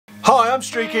Hi, I'm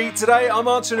Streaky. Today I'm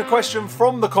answering a question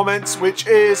from the comments, which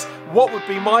is what would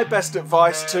be my best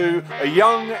advice to a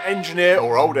young engineer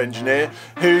or old engineer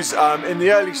who's in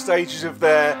the early stages of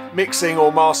their mixing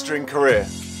or mastering career.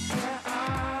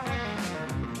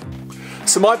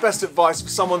 So my best advice for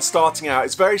someone starting out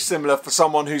is very similar for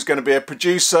someone who's going to be a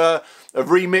producer, a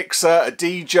remixer, a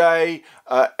DJ,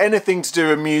 anything to do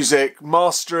with music,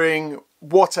 mastering,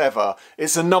 whatever.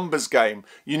 It's a numbers game.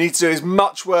 You need to do as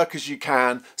much work as you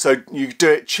can, so you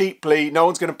do it cheaply. No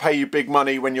one's going to pay you big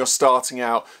money when you're starting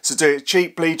out, so do it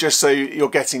cheaply just so you're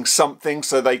getting something,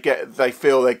 so they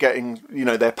feel they're getting, you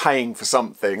know, they're paying for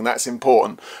something. That's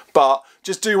important. But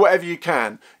just do whatever you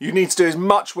can. You need to do as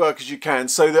much work as you can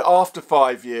so that after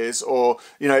 5 years, or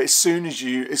you know, as soon as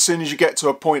you get to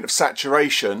a point of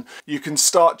saturation, you can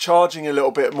start charging a little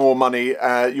bit more money.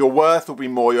 Your worth will be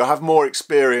more, you'll have more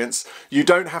experience. You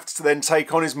don't have to then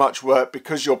take on as much work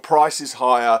because your price is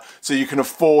higher, so you can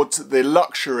afford the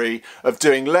luxury of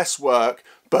doing less work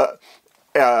but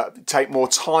take more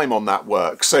time on that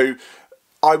work. So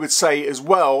I would say as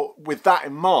well, with that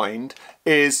in mind,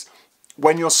 is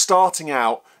when you're starting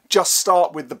out, just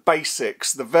start with the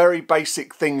basics, the very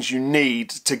basic things you need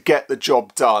to get the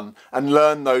job done, and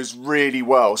learn those really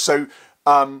well. So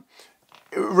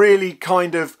really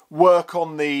kind of work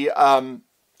on the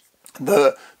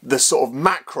sort of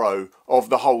macro of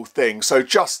the whole thing. So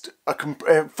just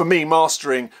for me,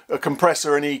 mastering a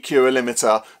compressor, an EQ, a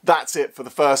limiter, that's it for the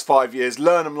first 5 years.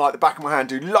 Learn them like the back of my hand,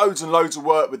 do loads and loads of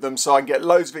work with them so I can get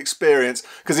loads of experience,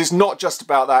 because it's not just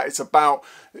about that, it's about,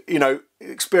 you know,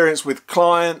 experience with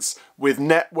clients, with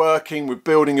networking, with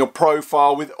building your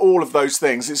profile, with all of those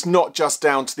things. It's not just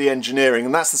down to the engineering,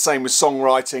 and that's the same with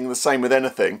songwriting, the same with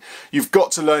anything. You've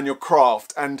got to learn your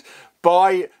craft, and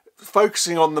by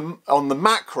focusing on the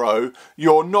macro,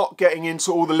 you're not getting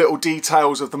into all the little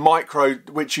details of the micro,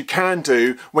 which you can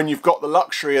do when you've got the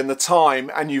luxury and the time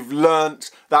and you've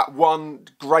learnt that one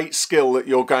great skill that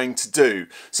you're going to do.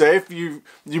 So if you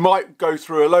might go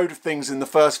through a load of things in the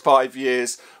first 5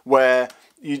 years where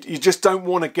you just don't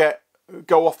want to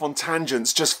go off on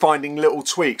tangents, just finding little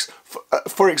tweaks.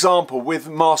 For example, with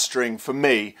mastering, for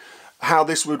me, how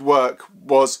this would work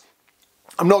was,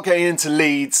 I'm not getting into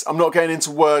leads, I'm not getting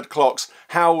into word clocks,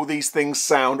 how all these things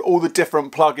sound, all the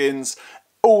different plugins,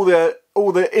 all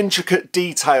the intricate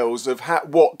details of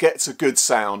what gets a good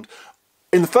sound.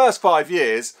 In the first 5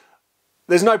 years,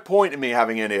 there's no point in me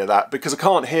having any of that because I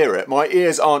can't hear it. My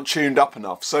ears aren't tuned up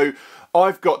enough. So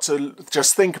I've got to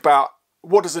just think about,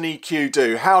 what does an EQ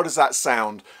do? How does that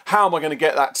sound? How am I going to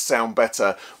get that to sound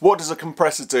better? What does a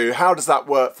compressor do? How does that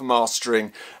work for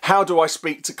mastering? How do I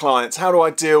speak to clients? How do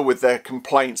I deal with their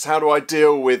complaints? How do I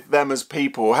deal with them as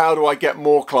people? How do I get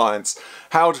more clients?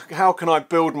 How can I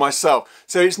build myself?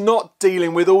 So it's not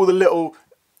dealing with all the little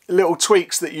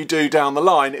tweaks that you do down the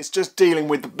line. It's just dealing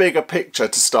with the bigger picture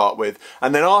to start with,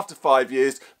 and then after 5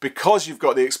 years, because you've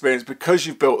got the experience, because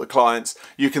you've built the clients,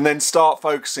 you can then start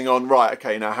focusing on, right,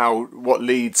 okay, now what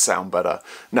leads sound better,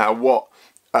 now what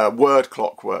word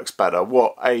clock works better,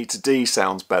 what A to D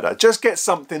sounds better. Just get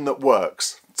something that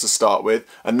works to start with,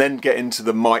 and then get into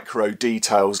the micro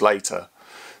details later.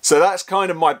 So that's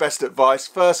kind of my best advice.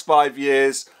 First 5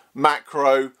 years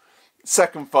macro,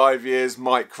 second 5 years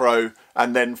micro,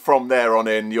 and then from there on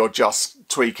in you're just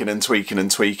tweaking and tweaking and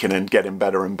tweaking and getting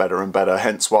better and better and better,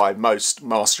 hence why most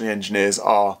mastering engineers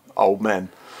are old men.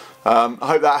 I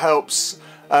hope that helps.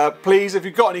 Please, if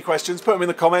you've got any questions, put them in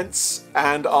the comments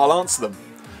and I'll answer them.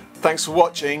 Thanks for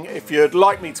watching. If you'd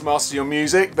like me to master your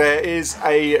music, there is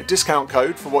a discount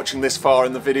code for watching this far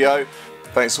in the video.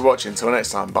 Thanks for watching. Until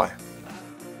next time, bye.